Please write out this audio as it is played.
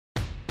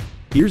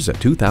Here's a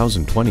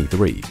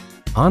 2023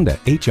 Honda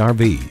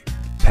HR-V.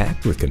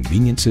 Packed with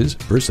conveniences,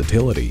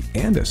 versatility,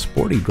 and a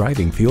sporty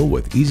driving feel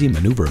with easy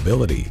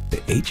maneuverability, the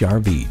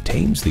HR-V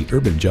tames the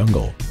urban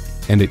jungle.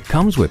 And it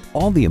comes with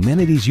all the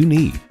amenities you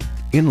need.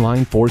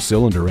 Inline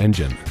 4-cylinder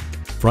engine,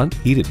 front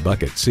heated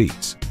bucket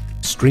seats,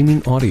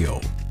 streaming audio,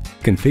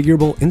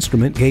 configurable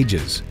instrument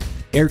gauges,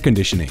 air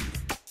conditioning,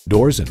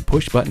 doors and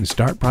push-button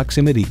start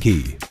proximity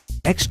key,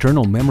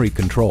 external memory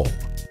control,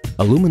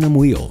 aluminum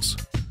wheels,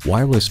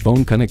 wireless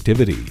phone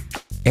connectivity,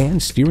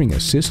 and steering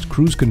assist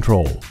cruise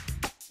control.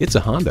 It's a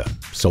Honda,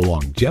 so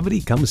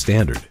longevity comes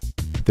standard.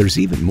 There's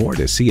even more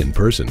to see in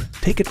person.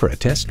 Take it for a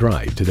test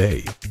drive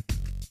today.